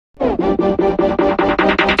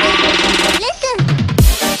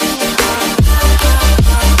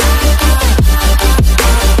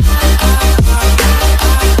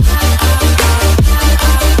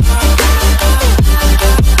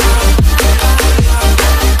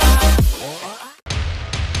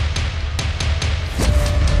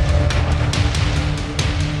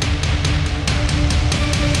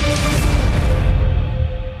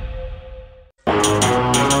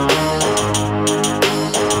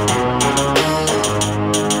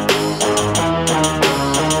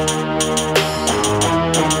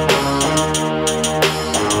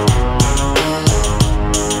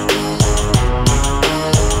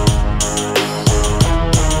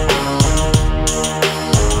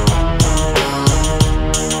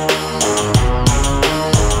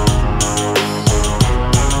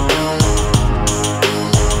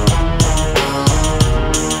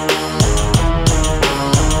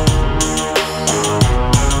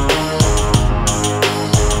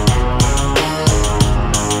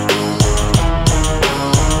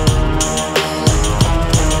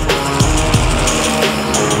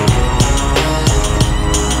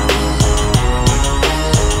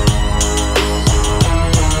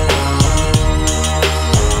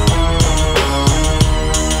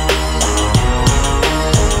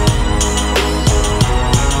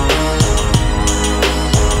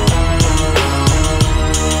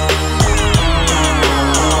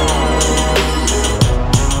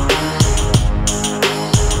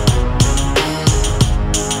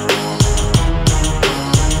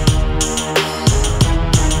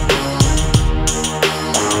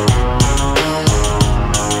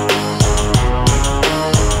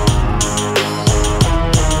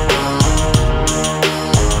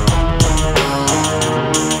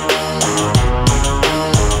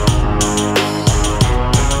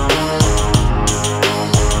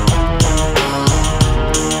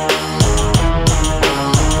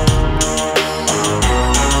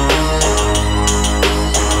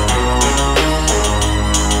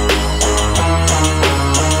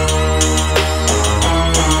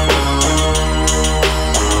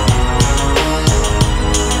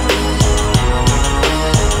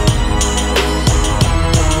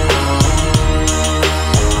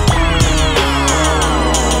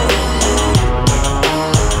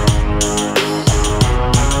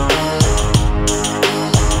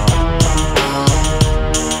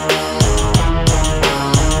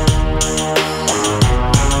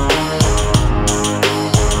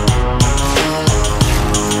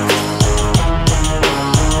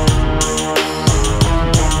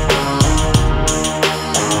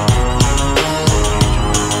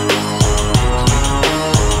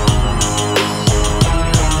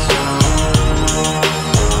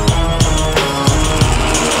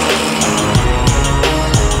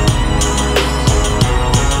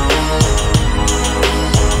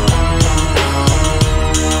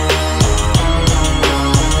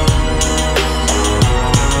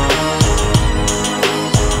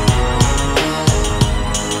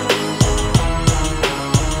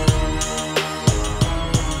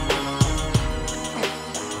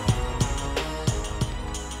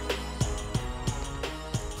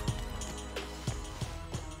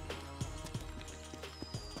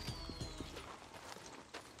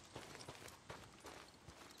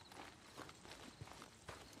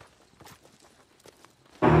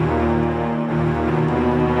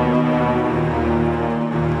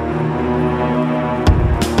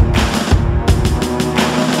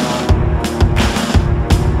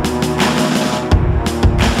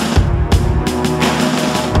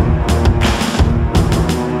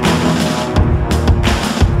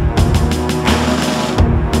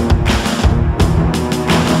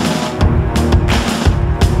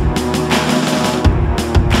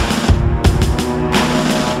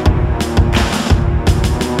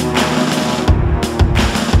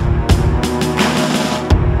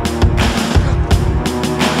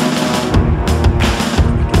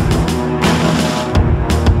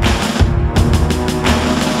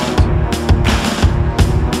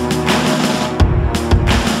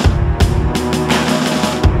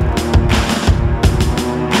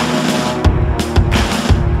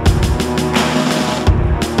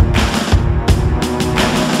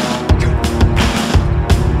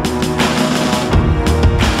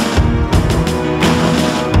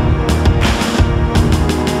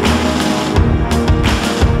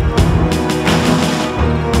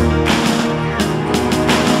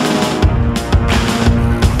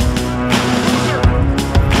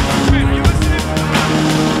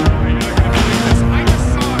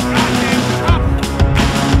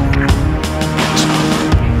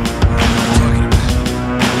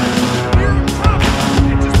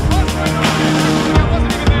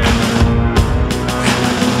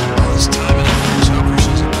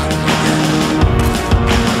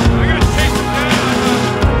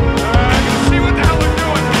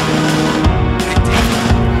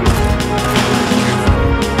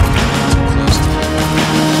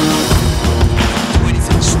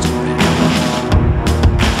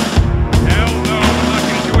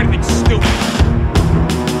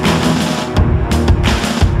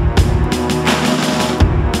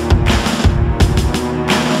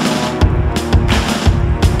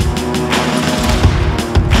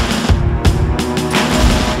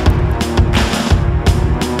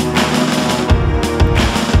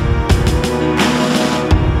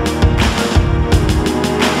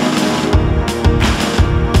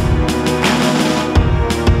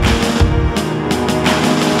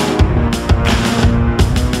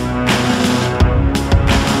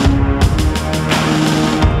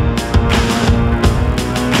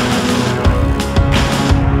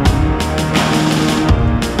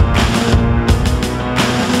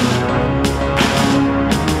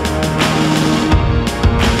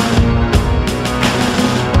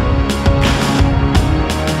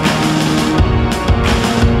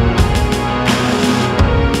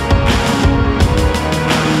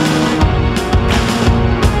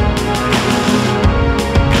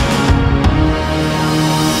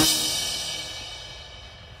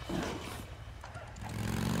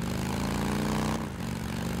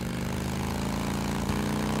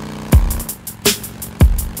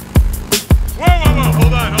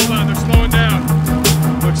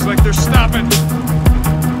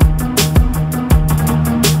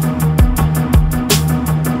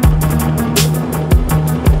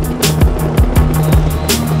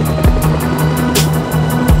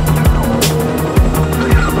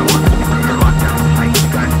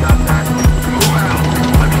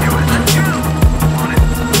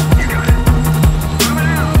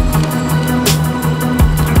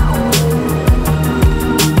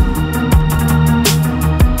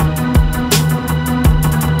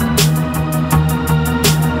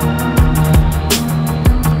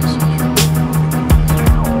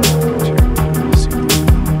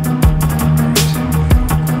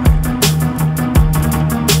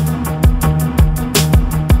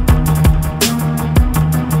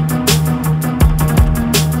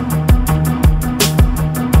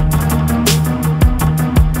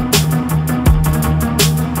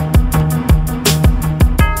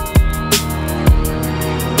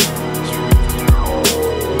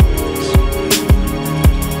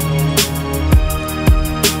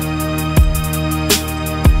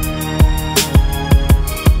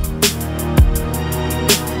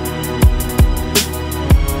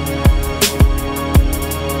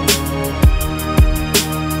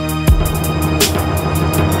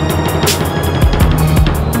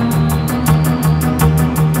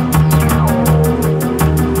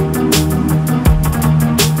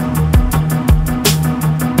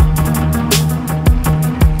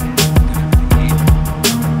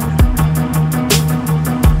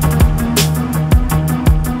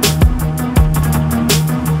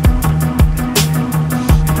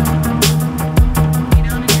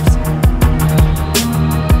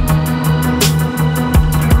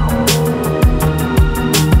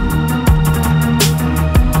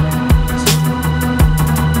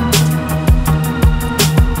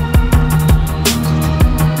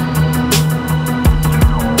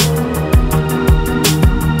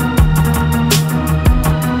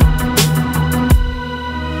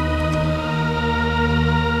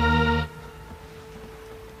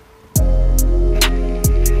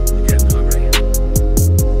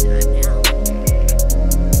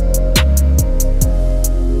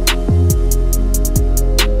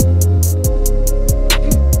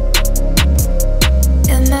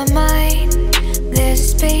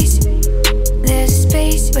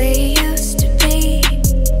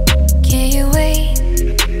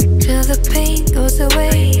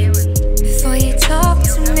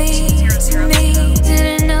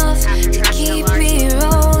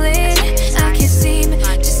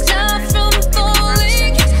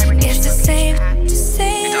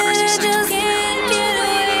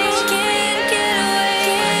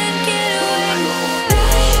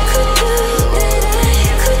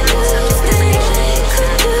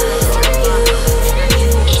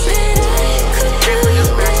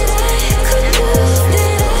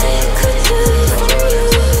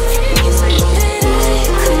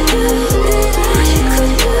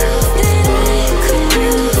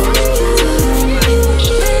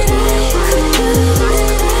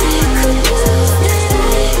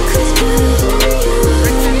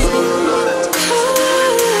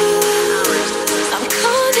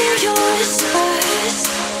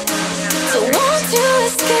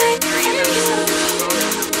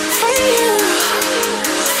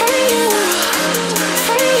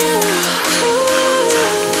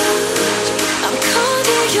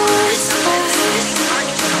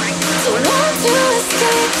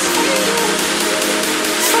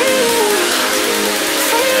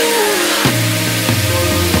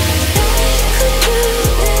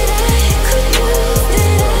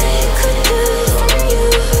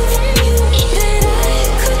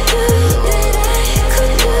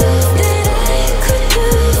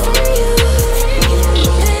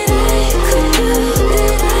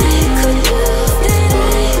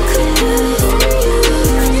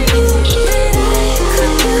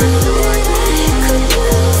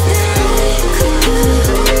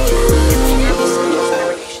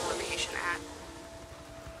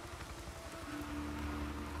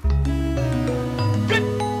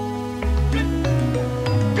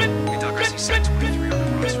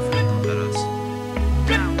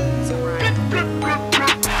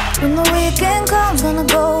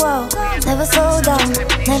gonna go out. Never slow down,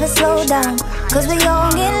 never slow down. Cause we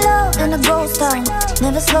young in love in a ghost town.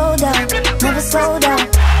 Never slow down, never slow down.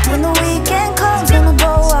 When the weekend comes, gonna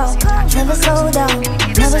go out. Never slow down,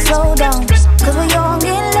 never slow down. Cause we young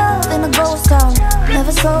in love in a ghost town.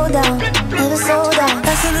 Never slow down, never slow down.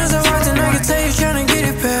 As soon as I walked in, I could tell you tryna get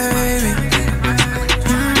it, baby.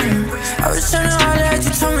 I was tryna holler at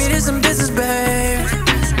you, told me there's some business, babe.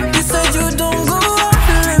 You said you don't go out,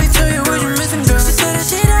 let me tell you what you're missing, girl. She said that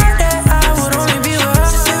she know that I would only be with her.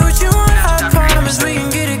 She said what you want, I promise we can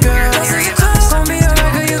get it, girl. I said you gon' be a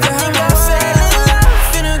record, you can have my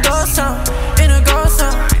way. In a ghost town, in a ghost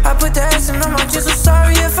town. I put the accent on my kiss, so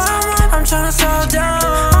sorry if I'm wrong. I'm tryna slow down,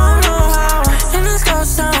 I don't know how. In this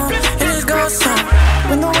ghost town, in this ghost town.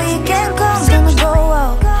 When the weekend comes, gonna go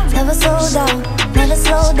out. Never slow down, never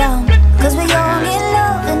slow down. Cause we young in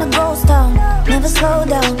love in a ghost town. Never slow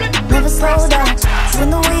down, never slow down.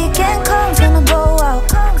 When the weekend comes, gonna go out.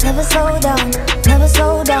 Never slow down, never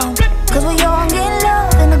slow down. Cause we young in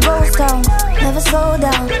love in a ghost town. Never slow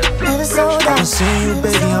down, never slow down. I'm seeing you,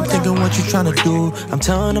 baby, I'm thinking what you tryna do. I'm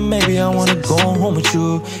telling her maybe I wanna go home with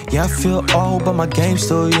you. Yeah, I feel old, but my game's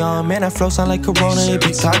still young. Man, that flow sound like Corona, they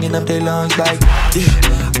be clogging up their lungs like,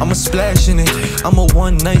 yeah, I'm a splash in it. I'm a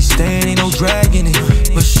one-night stand, ain't no dragging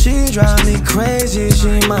it. But she drive me crazy,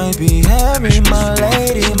 she might be having my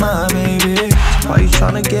lady, my baby. Why you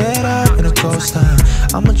tryna get up in a ghost town?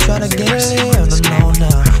 I'ma tryna get it on the know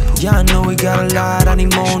now. Yeah, I know we got a lot, I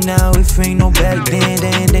need more now. If ain't no back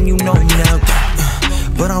then you know now.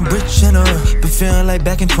 But I'm rich in her, been feeling like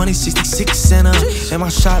back in 2066 in her. And my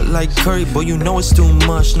shot like Curry, boy, you know it's too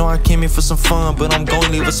much. Know I came here for some fun, but I'm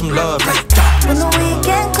gon' leave with some love. Like, when the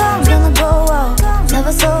weekend comes, gonna go out.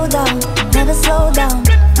 Never slow down, never slow down.